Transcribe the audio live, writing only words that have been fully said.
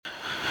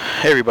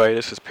Hey everybody,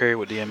 this is Perry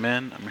with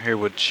DMN. I'm here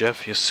with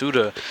Jeff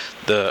Yasuda,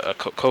 the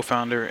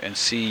co-founder and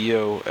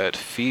CEO at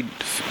Feed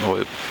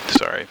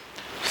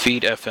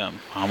FM.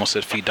 I almost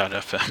said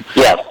Feed.fm.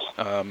 Yes,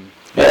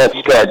 that's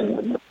Feed,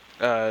 good.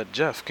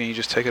 Jeff, can you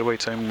just take it away?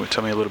 Tell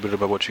me a little bit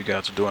about what you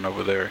guys are doing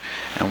over there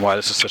and why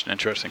this is such an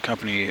interesting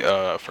company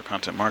for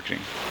content marketing.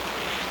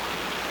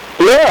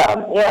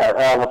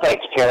 Well,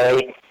 thanks,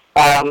 Perry.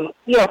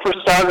 For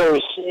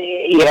starters,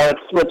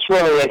 what's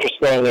really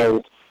interesting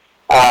is,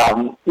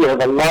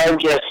 the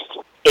largest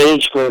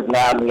age group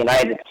now in the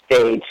United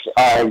States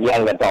are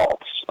young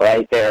adults,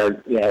 right?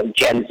 They're,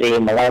 Gen Z,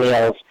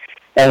 millennials.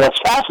 And what's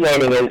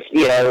fascinating is,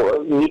 they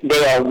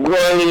are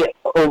way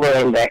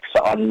over-indexed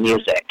on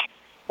music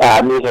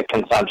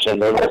consumption.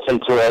 They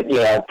listen to it,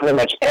 pretty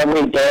much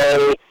every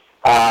day.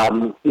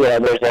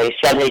 There's a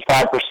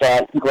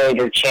 75%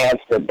 greater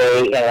chance that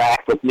they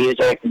interact with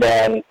music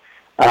than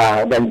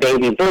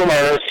baby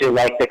boomers, who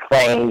like to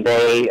claim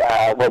they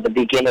were the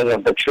beginning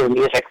of the true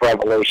music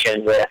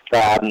revolution with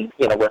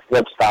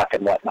Woodstock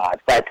and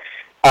whatnot. But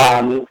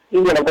but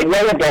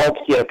young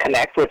adults,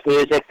 connect with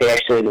music. They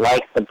actually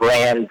like the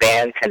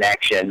brand-band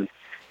connection.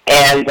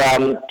 And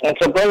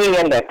so bringing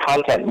in the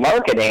content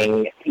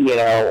marketing,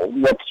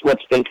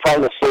 what's been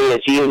fun to see is,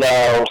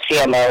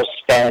 CMOs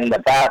spend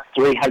about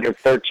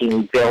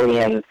 $313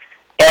 billion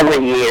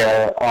every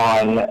year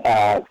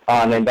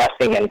on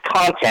investing in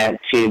content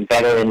to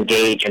better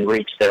engage and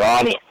reach their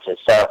audiences.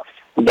 So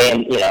they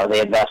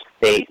invest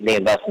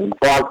in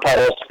blog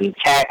posts and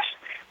text,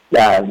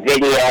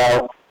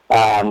 video.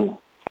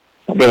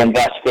 They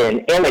invest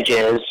in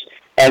images,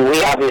 and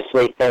we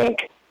obviously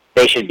think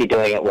they should be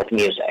doing it with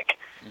music.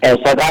 And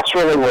so that's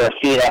really where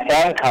Feed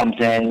FM comes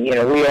in.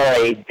 We are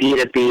a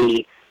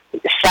B2B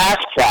SaaS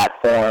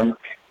platform,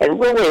 and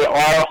really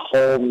our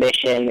whole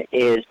mission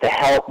is to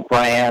help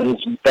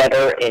brands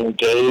better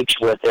engage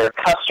with their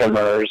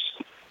customers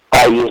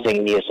by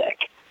using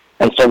music.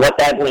 And so what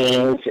that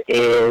means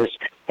is,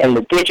 in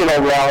the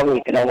digital realm,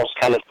 you can almost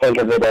kind of think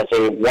of it as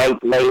a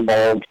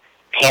white-labeled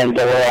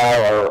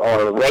Pandora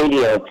or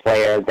radio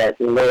player that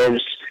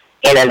lives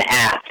in an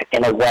app,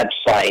 in a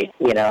website,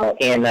 in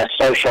a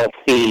social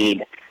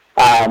feed,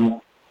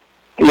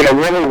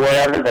 really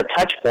wherever the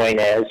touch point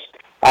is.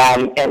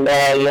 And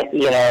then,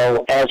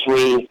 as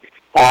we,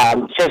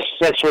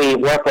 since we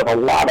work with a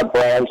lot of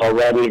brands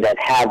already that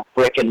have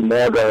brick and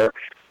mortar,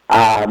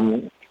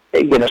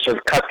 sort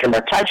of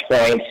customer touch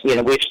points,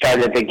 we've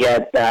started to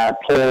get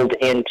pulled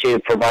into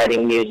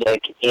providing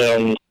music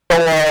in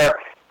store,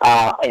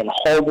 in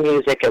hold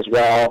music as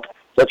well.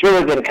 So it's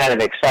really been kind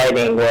of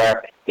exciting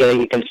where,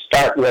 you can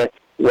start with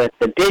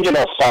the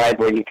digital side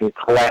where you can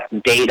collect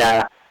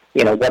data,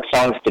 what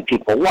songs do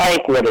people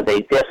like, what do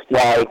they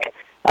dislike,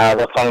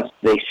 what songs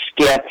do they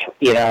skip,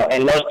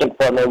 and most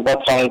importantly,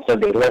 what songs are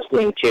they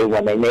listening to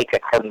when they make a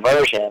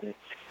conversion,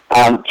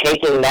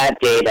 taking that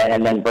data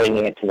and then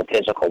bringing it to the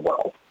physical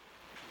world.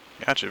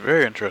 Gotcha.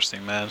 Very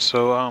interesting, man.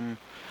 So, a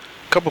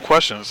couple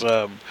questions.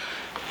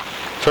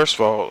 First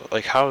of all,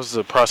 how does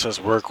the process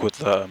work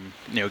with,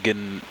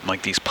 getting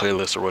these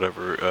playlists or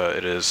whatever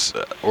it is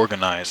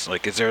organized?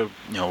 Is there,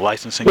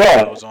 licensing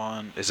that goes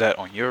on? Is that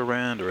on your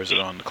end or is it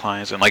on the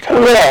client's end? How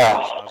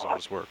does all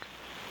this work?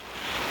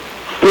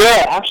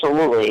 Yeah,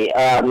 absolutely.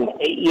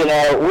 We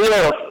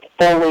are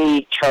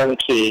fully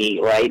turnkey,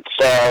 right?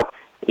 So,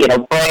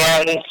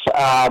 brands,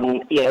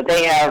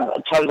 they have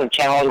tons of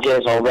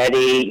challenges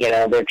already.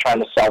 They're trying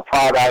to sell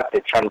product,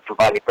 they're trying to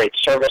provide a great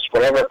service,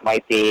 whatever it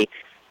might be.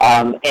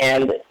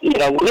 And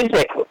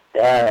music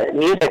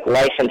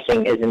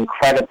licensing is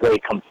incredibly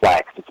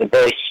complex. It's a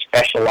very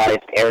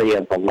specialized area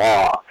of the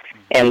law.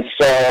 And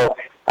so,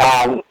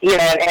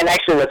 and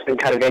actually what's been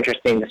kind of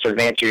interesting to sort of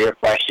answer your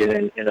question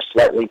in a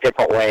slightly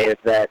different way is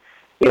that,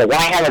 why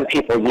haven't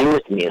people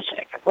used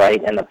music,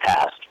 right, in the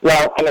past?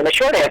 Well, the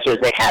short answer is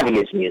they have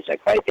used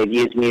music, right? They've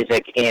used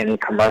music in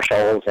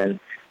commercials and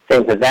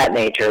things of that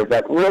nature.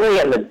 But really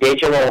in the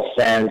digital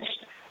sense,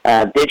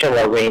 digital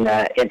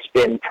arena, it's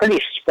been pretty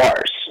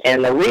sparse.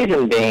 And the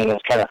reason being is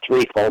kind of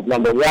threefold.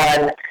 Number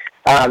one,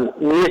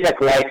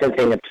 music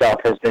licensing itself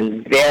has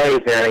been very,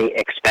 very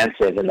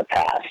expensive in the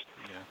past.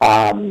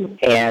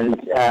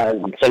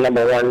 So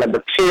number one.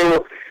 Number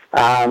two,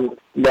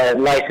 the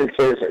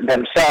licenses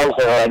themselves,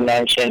 as I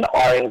mentioned,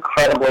 are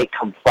incredibly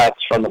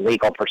complex from a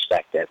legal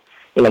perspective.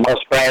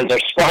 Most brands are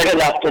smart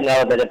enough to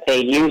know that if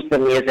they use the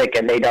music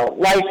and they don't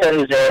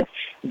license it,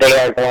 they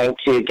are going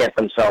to get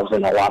themselves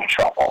in a lot of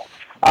trouble.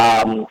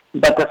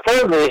 But the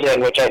third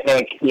reason, which I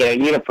think,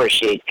 you'd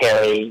appreciate,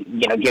 Perry,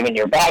 given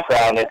your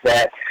background, is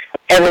that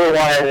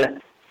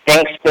everyone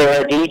thinks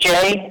they're a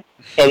DJ.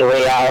 In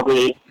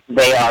reality,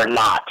 they are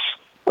not,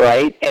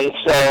 right? And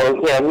so,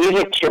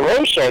 music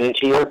curation,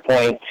 to your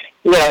point,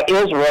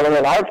 is really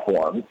an art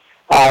form.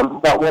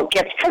 But what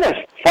gets kind of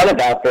fun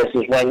about this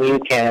is when you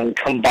can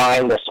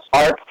combine this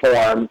art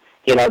form,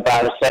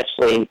 by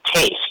essentially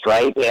taste,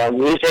 right?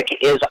 Music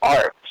is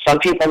art. Some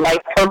people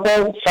like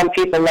purple, some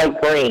people like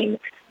green.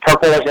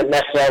 Purple isn't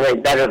necessarily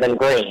better than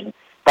green,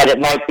 but it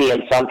might be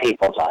in some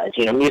people's eyes.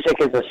 Music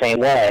is the same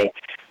way.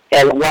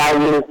 And while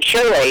you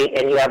curate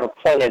and you have a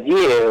point of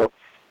view,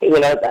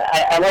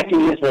 I like to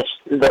use this.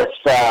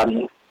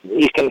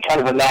 You can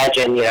kind of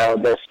imagine,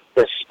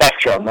 this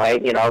spectrum,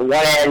 right? On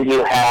one end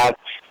you have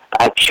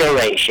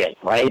curation,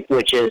 right,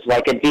 which is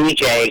like a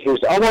DJ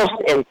who's almost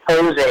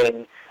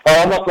imposing, or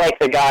almost like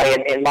the guy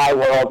in my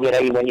world,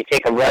 when you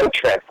take a road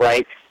trip,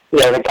 right?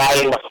 The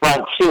guy in the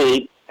front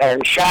seat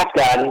and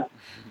shotgun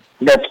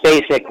that's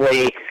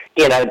basically,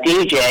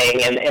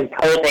 DJing and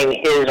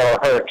imposing his or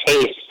her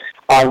taste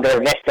on their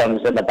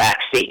victims in the back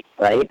seat,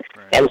 right?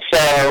 And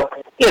so,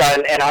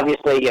 and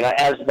obviously,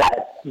 as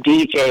that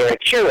DJ or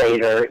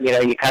curator,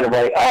 you kind of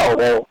like, oh,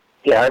 well,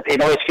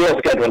 it always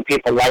feels good when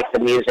people like the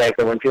music,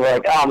 or when people are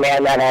like, oh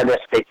man, that artist,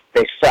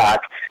 they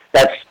suck.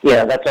 That's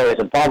always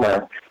a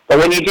bummer. But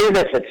when you do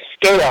this at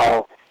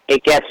scale,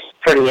 it gets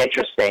pretty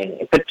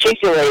interesting,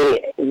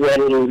 particularly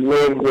when you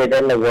live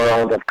within the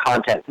world of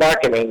content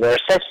marketing, where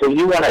essentially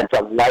you want to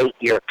delight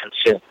your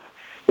consumer.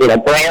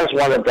 Brands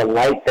want to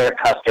delight their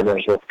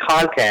customers with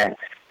content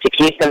to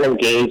keep them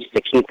engaged,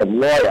 to keep them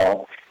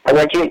loyal. And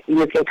when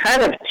you can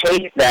kind of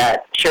take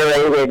that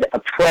curated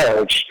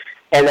approach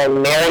and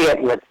then marry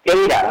it with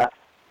data,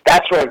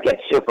 that's where it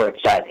gets super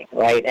exciting,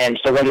 right? And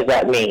so what does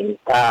that mean?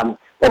 Well,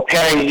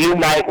 Perry, you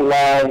might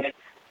love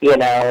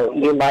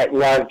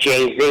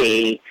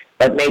Jay-Z,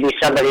 but maybe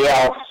somebody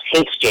else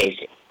hates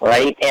Jay-Z,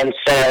 right? And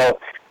so,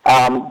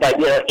 but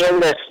in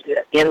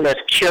this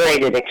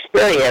curated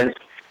experience,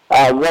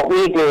 what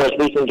we do is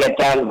we can get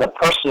down to the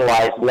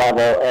personalized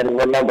level and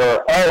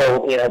remember,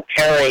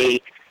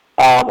 Perry,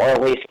 or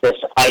at least this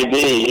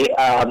ID,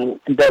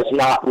 does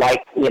not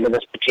like,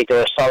 this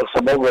particular song,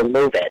 so we'll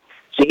remove it.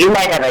 So you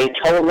might have a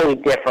totally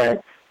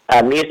different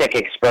music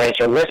experience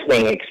or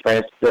listening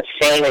experience, the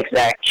same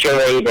exact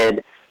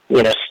curated,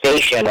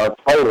 station or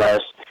playlist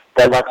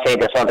that, let's say,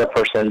 this other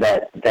person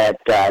that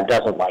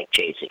doesn't like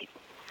Jay-Z.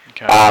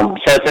 Okay.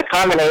 So it's a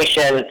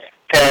combination.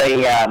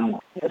 Sorry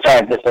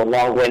if this is a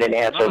long-winded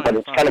answer, but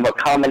it's kind of a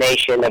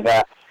combination of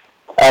a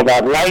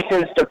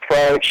licensed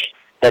approach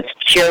that's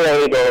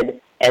curated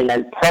and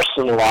then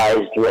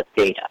personalized with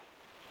data.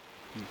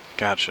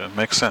 Gotcha.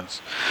 Makes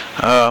sense.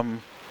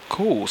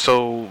 Cool.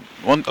 So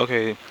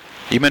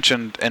you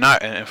mentioned,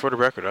 and for the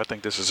record, I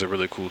think this is a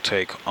really cool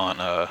take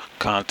on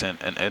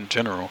content in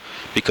general,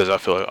 because I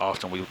feel like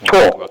often when we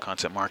talk about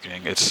content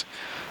marketing, it's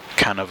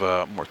kind of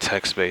more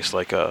text-based,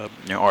 like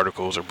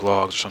articles or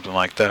blogs or something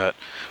like that,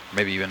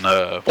 maybe even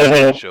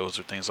shows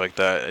or things like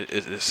that.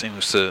 It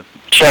seems to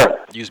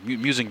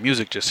using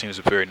music just seems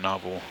a very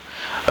novel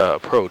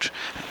approach.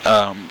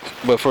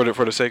 But for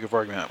the sake of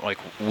argument, like,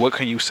 what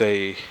can you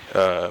say?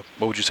 What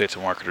would you say to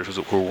marketers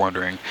who are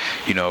wondering,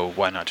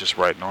 why not just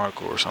write an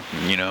article or something?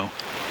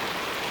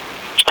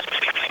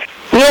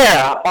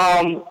 Yeah,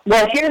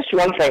 well, here's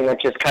one thing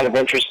which is kind of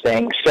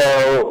interesting.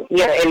 So,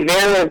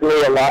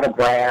 invariably a lot of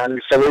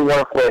brands, so we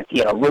work with,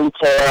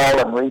 retail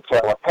and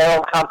retail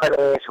apparel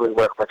companies, we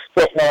work with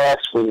fitness,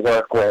 we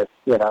work with,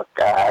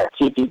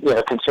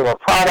 consumer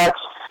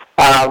products,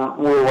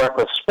 we work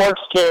with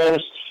sports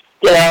teams,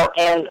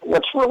 and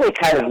what's really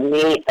kind of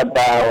neat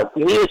about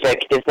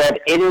music is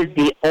that it is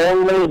the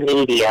only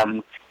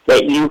medium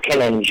that you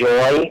can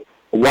enjoy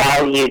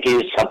while you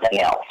do something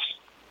else.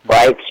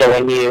 Right, so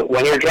when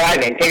you're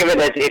driving, think of it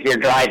as if you're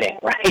driving,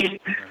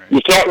 right? You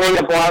can't read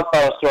a blog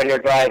post when you're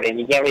driving.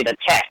 You can't read a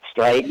text,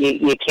 right?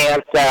 You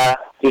can't.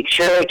 You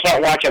surely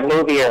can't watch a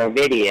movie or a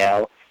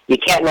video. You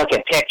can't look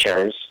at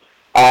pictures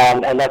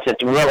unless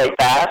it's really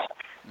fast.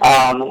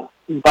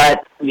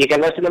 But you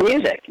can listen to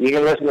music. You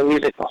can listen to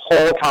music the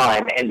whole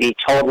time and be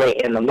totally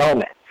in the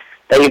moment.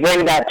 But you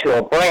bring that to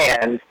a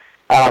brand.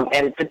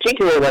 And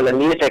particularly when the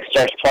music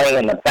starts playing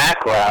in the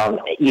background,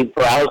 you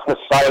browse the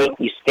site,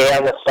 you stay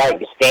on the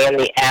site, you stay in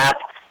the app,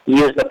 you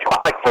use the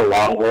product for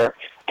longer.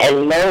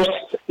 And most,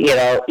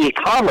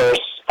 e-commerce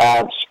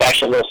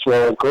specialists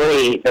will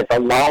agree that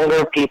the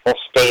longer people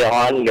stay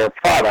on your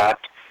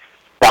product,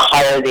 the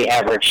higher the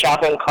average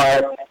shopping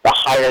cart, the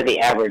higher the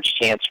average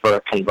chance for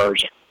a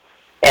conversion.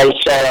 And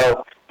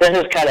so this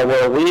is kind of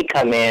where we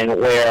come in,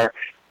 where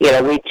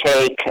we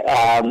take,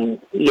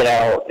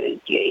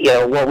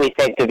 what we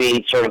think to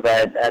be sort of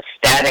a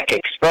static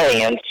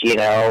experience,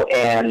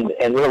 and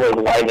really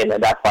lighten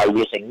it up by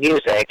using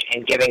music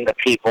and giving the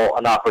people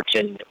an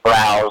opportunity to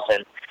browse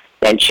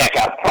and check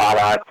out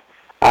product.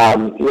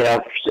 Some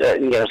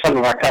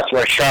of our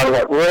customers,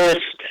 Charlotte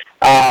Russe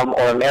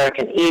or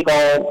American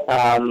Eagle,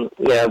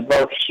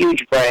 both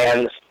huge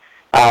brands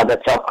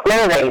that sell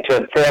clothing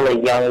to a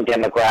fairly young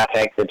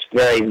demographic that's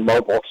very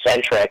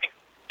mobile-centric.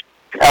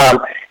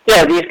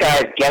 These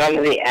guys get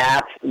onto the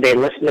app, they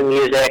listen to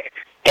music,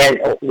 and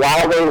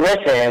while they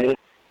listen,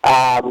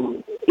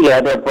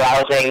 they're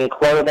browsing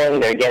clothing,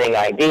 they're getting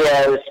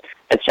ideas,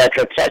 et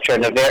cetera,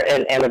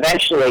 and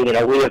eventually,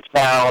 we have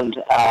found,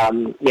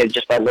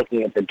 just by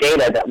looking at the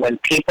data, that when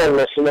people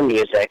listen to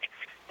music,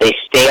 they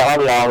stay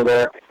on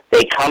longer,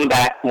 they come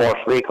back more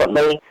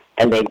frequently,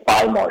 and they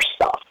buy more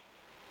stuff.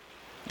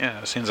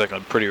 Yeah, it seems like a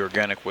pretty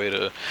organic way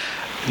to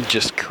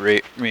just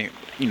create. I mean,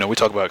 we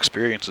talk about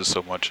experiences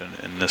so much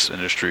in this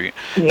industry.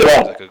 Yeah.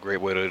 It's like a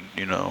great way to,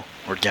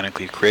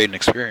 organically create an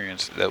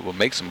experience that will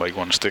make somebody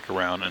want to stick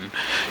around. And,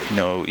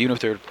 even if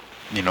they're,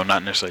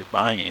 not necessarily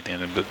buying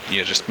anything, but,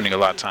 just spending a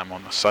lot of time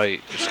on the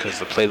site just because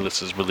the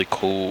playlist is really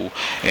cool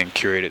and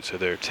curated to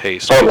their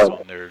taste based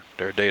on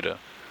their data.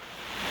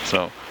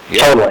 So,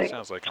 yeah, it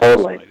sounds like an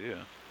awesome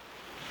idea.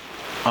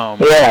 Oh,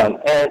 go ahead.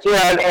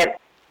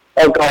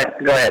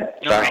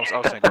 No, I was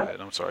saying go ahead.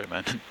 I'm sorry,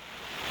 man.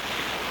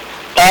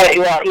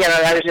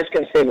 I was just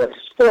going to say with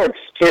sports,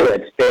 too,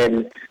 it's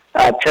been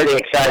pretty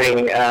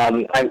exciting.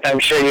 I'm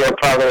sure you're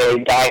probably a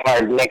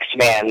diehard Knicks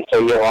fan, so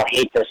you will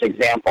hate this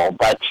example,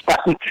 but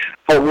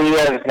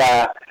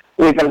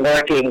we've been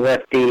working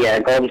with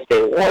the Golden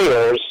State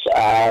Warriors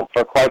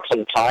for quite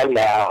some time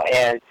now,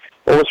 and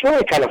what was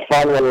really kind of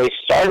fun when we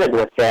started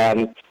with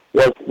them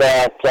was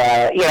that,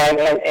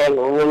 and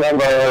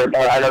remember,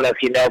 I don't know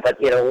if you know, but,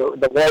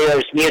 the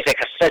Warriors' music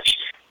is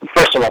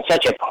first of all,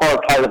 such a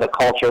core part of the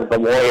culture of the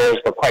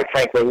Warriors, but quite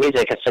frankly,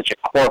 music is such a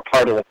core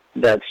part of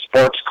the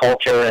sports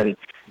culture and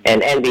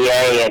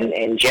NBA and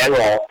in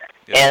general.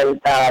 Yeah. And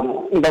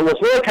what was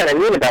really kind of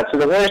neat about it, so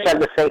the Warriors have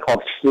this thing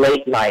called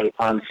Slate Night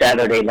on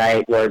Saturday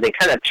night where they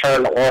kind of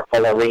turn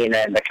Oracle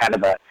Arena into kind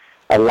of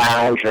a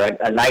lounge or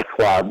a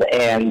nightclub.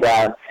 And,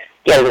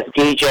 this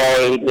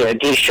DJ,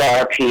 D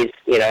Sharp, he's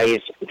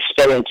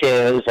spinning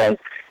tunes. And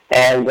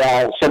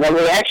so when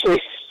we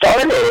actually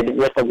started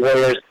with the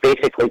Warriors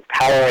basically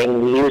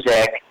powering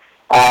music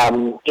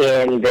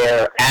in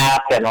their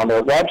app and on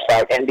their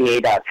website,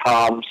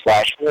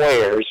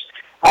 nba.com/Warriors.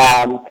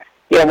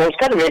 What's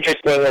kind of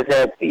interesting is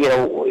that, we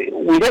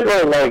didn't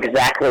really know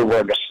exactly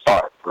where to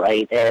start,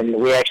 right? And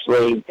we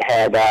actually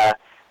had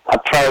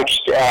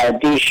approached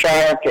D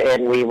Sharp,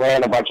 and we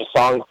ran a bunch of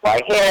songs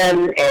by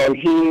him, and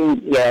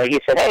he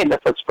said, hey, this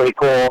looks pretty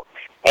cool.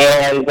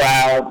 And we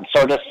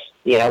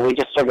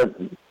just sort of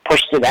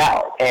pushed it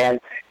out. And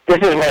this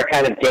is where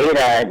kind of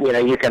data,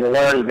 you can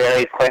learn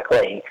very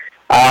quickly.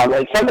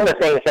 And some of the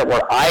things that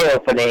were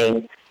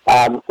eye-opening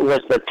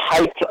was the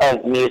type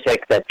of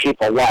music that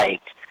people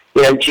liked.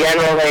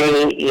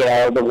 Generally,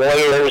 the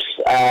Warriors,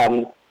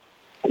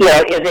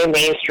 is a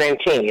mainstream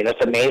team.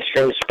 It's a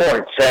mainstream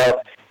sport.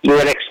 So you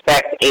would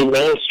expect a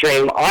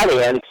mainstream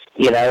audience,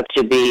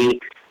 to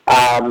be,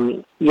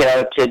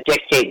 to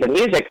dictate the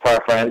music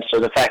preference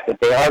or the fact that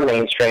they are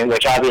mainstream,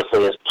 which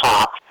obviously is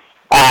pop.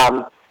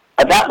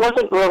 That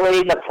wasn't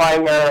really the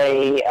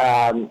primary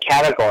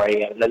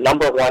category. The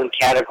number one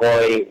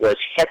category was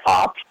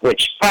hip-hop,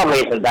 which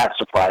probably isn't that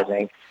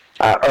surprising,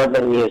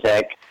 urban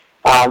music.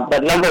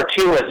 But number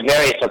two was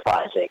very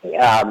surprising.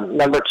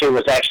 Number two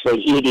was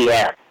actually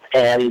EDM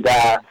and,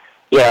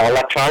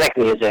 electronic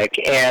music.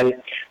 And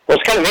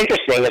what's kind of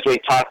interesting is we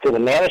talked to the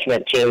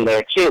management team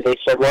there, too. They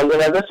said, well,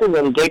 this is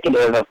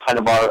indicative of kind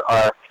of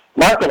our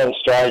marketing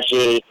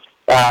strategy,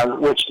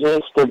 which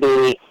needs to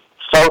be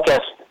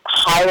focused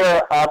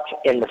higher up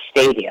in the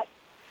stadium.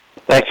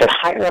 And I said,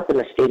 higher up in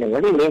the stadium?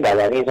 What do you mean by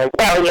that? And he's like,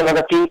 well,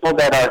 the people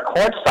that are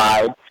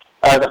courtside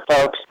are the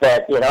folks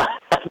that, have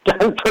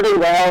done pretty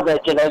well,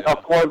 that,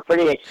 afford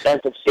pretty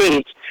expensive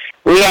seats.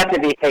 We have to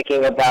be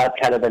thinking about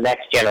kind of the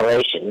next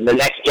generation. The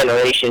next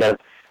generation of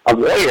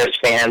Warriors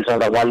fans are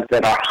the ones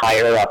that are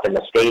higher up in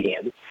the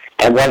stadium.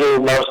 And what do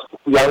most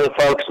young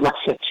folks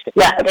listen to?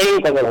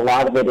 Anything, and a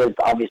lot of it is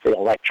obviously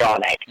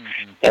electronic.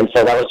 Mm-hmm. And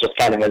so that was just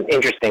kind of an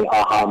interesting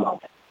aha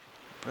moment.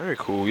 Very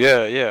cool.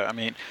 Yeah. I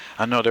mean,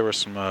 I know there was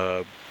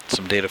some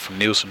data from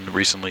Nielsen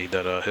recently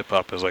that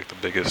hip-hop is like the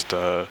biggest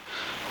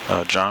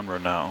genre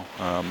now,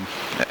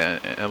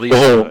 at least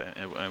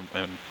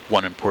in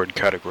one important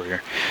category.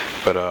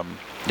 But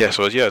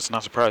it's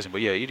not surprising.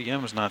 But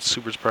EDM is not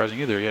super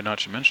surprising either. Yeah, not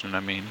to mention, I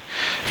mean,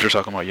 if you're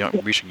talking about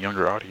reaching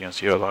younger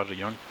audience, a lot of the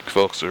young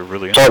folks are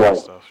really into that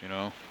stuff.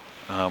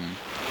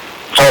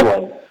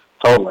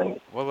 Totally.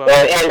 Well,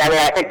 and I mean,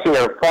 I think to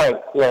your point,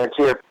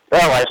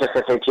 I was just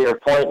going to say to your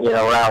point,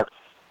 around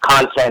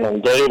content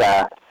and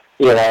data,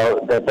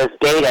 this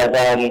data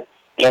then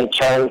in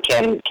turn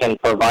can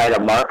provide a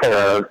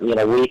marketer,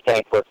 we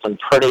think, with some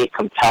pretty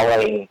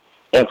compelling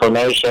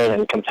information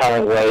and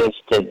compelling ways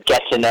to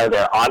get to know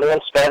their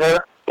audience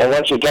better. And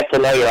once you get to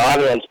know your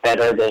audience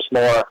better, there's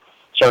more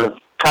sort of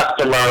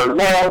customer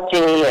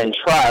loyalty and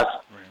trust.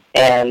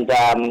 And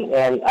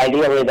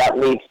ideally that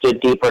leads to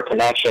deeper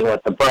connection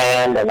with the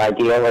brand and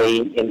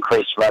ideally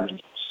increased revenue.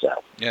 So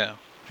yeah,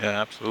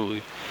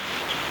 absolutely.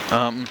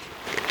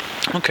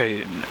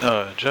 Okay,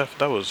 Jeff,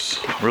 that was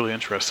really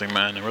interesting,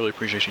 man. I really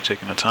appreciate you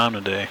taking the time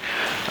today.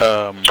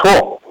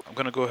 Cool. I'm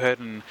gonna go ahead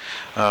and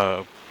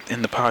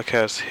end the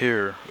podcast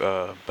here,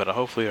 but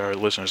hopefully our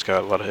listeners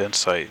got a lot of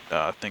insight.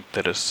 I think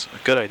that it's a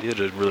good idea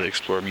to really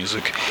explore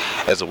music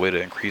as a way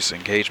to increase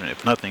engagement.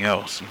 If nothing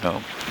else,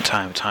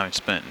 time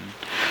spent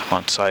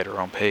on site or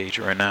on page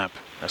or an app.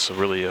 That's a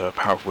really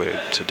powerful way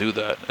to do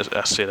that.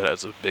 I say that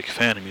as a big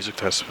fan of music.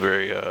 That's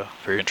very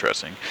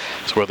interesting.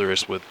 So whether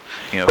it's with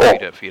Feed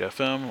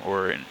FM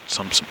or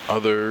some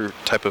other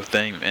type of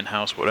thing,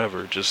 in-house,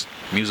 whatever, just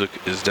music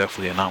is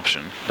definitely an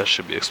option that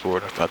should be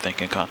explored, I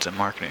think, in content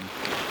marketing.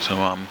 So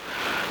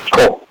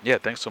Cool. Yeah,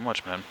 thanks so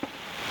much, man.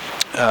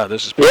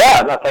 This is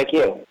Yeah, no, thank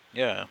you.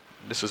 Yeah,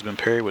 this has been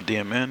Perry with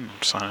DMN. I'm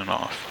signing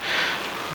off.